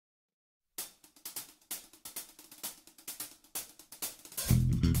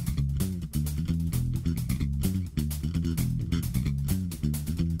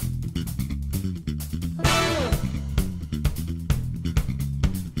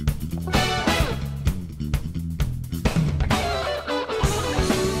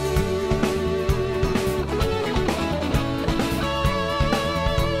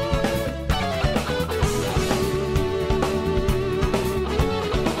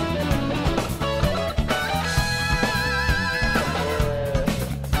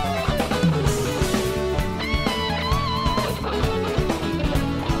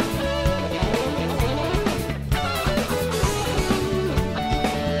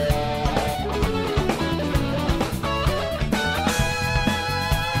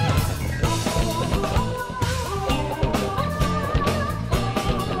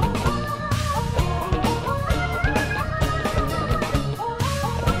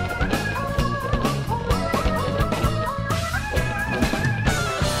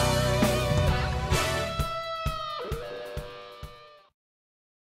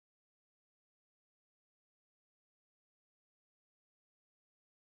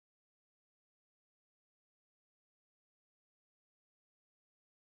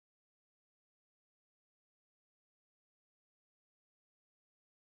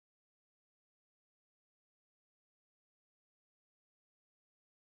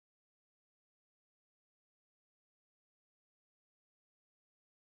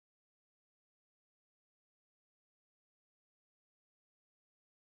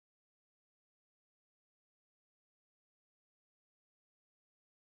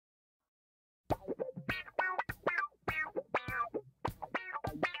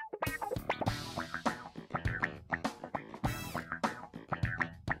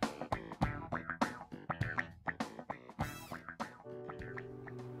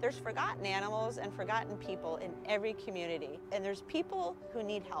There's forgotten animals and forgotten people in every community. And there's people who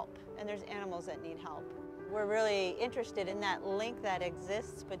need help, and there's animals that need help. We're really interested in that link that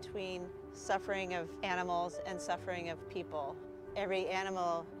exists between suffering of animals and suffering of people. Every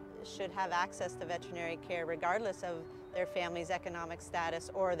animal should have access to veterinary care regardless of their family's economic status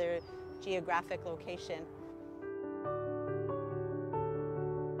or their geographic location.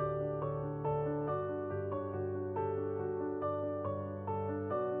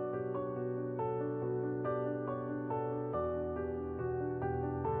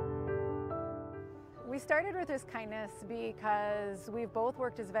 We started Ruthers Kindness because we've both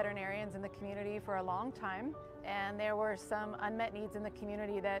worked as veterinarians in the community for a long time, and there were some unmet needs in the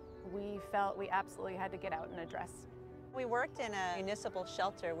community that we felt we absolutely had to get out and address. We worked in a municipal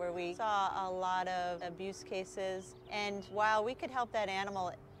shelter where we saw a lot of abuse cases, and while we could help that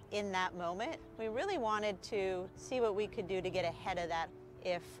animal in that moment, we really wanted to see what we could do to get ahead of that.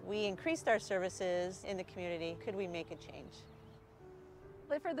 If we increased our services in the community, could we make a change?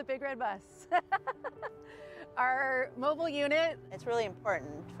 Live for the Big Red Bus. Our mobile unit. It's really important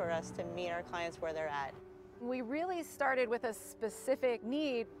for us to meet our clients where they're at. We really started with a specific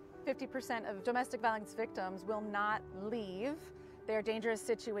need. 50% of domestic violence victims will not leave their dangerous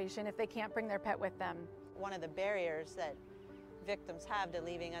situation if they can't bring their pet with them. One of the barriers that victims have to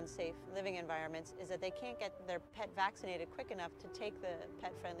leaving unsafe living environments is that they can't get their pet vaccinated quick enough to take the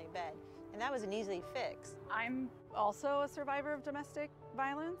pet-friendly bed. And that was an easy fix. I'm also a survivor of domestic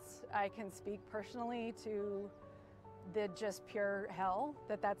violence. I can speak personally to the just pure hell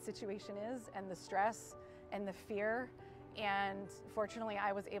that situation is, and the stress and the fear. And fortunately,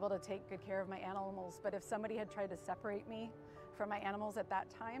 I was able to take good care of my animals. But if somebody had tried to separate me from my animals at that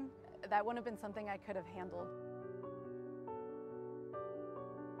time, that wouldn't have been something I could have handled.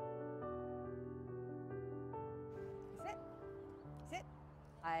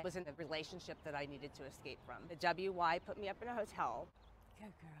 I was in a relationship that I needed to escape from. The WY put me up in a hotel.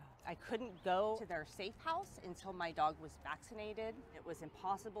 Good girl. I couldn't go to their safe house until my dog was vaccinated. It was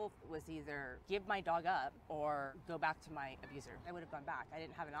impossible. It was either give my dog up or go back to my abuser. I would have gone back. I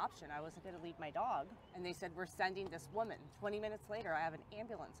didn't have an option. I wasn't going to leave my dog. And they said, we're sending this woman. 20 minutes later, I have an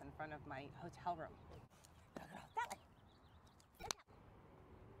ambulance in front of my hotel room. That way.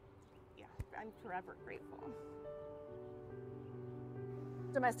 Yeah, I'm forever grateful.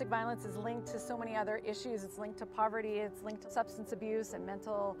 Domestic violence is linked to so many other issues. It's linked to poverty, it's linked to substance abuse and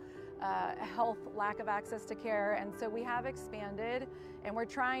mental health, lack of access to care. And so we have expanded, and we're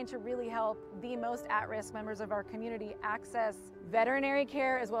trying to really help the most at-risk members of our community access veterinary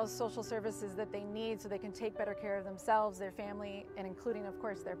care as well as social services that they need so they can take better care of themselves, their family, and including, of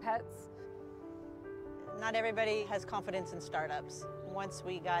course, their pets. Not everybody has confidence in startups. Once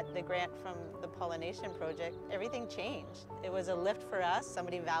we got the grant from the Pollination Project, everything changed. It was a lift for us.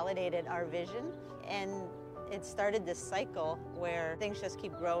 Somebody validated our vision, and it started this cycle where things just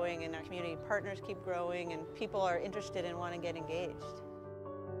keep growing and our community partners keep growing and people are interested and want to get engaged.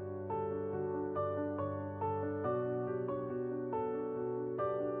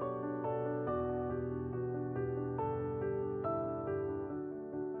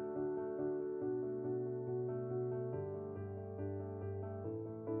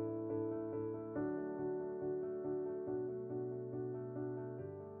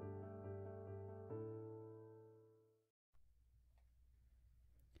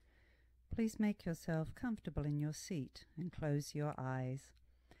 Please make yourself comfortable in your seat and close your eyes.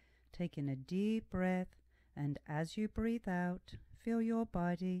 Take in a deep breath, and as you breathe out, feel your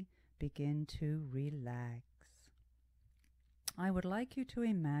body begin to relax. I would like you to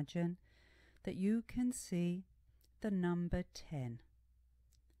imagine that you can see the number 10.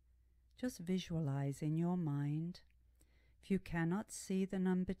 Just visualize in your mind. If you cannot see the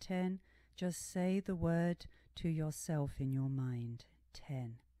number 10, just say the word to yourself in your mind,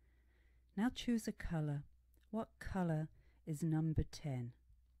 10. Now choose a color. What color is number 10?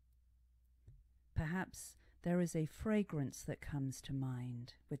 Perhaps there is a fragrance that comes to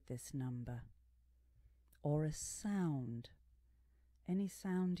mind with this number, or a sound, any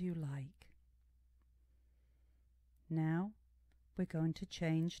sound you like. Now we're going to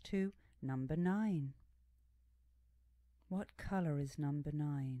change to number 9. What color is number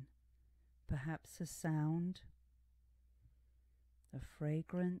 9? Perhaps a sound, a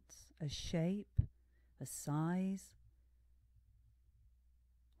fragrance, a shape, a size.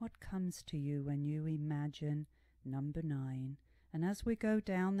 What comes to you when you imagine number 9? And as we go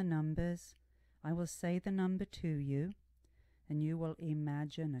down the numbers, I will say the number to you, and you will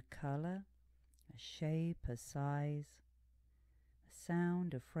imagine a color, a shape, a size, a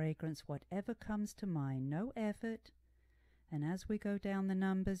sound, a fragrance, whatever comes to mind, no effort. And as we go down the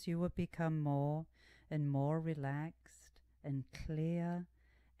numbers, you will become more and more relaxed and clear,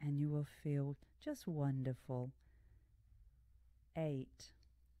 and you will feel just wonderful. 8.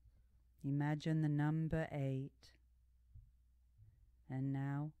 Imagine the number 8. And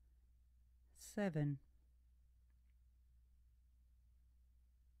now 7.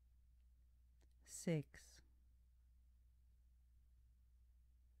 6.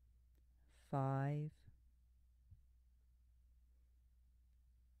 5.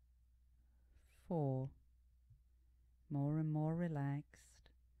 4. More and more relaxed.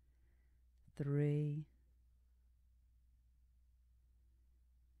 3.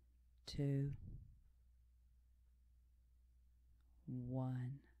 2.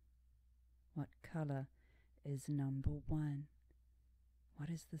 1. What color is number 1? What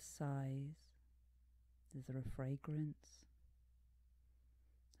is the size? Is there a fragrance?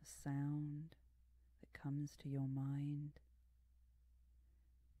 A sound that comes to your mind?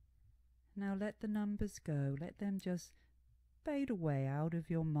 Now let the numbers go. Let them just fade away out of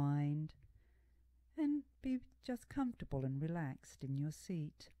your mind and be just comfortable and relaxed in your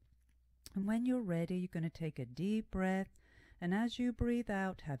seat. And when you're ready, you're going to take a deep breath, and as you breathe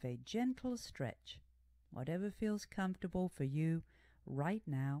out, have a gentle stretch, whatever feels comfortable for you right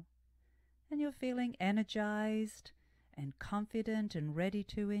now. And you're feeling energized and confident and ready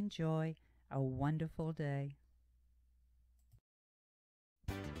to enjoy a wonderful day.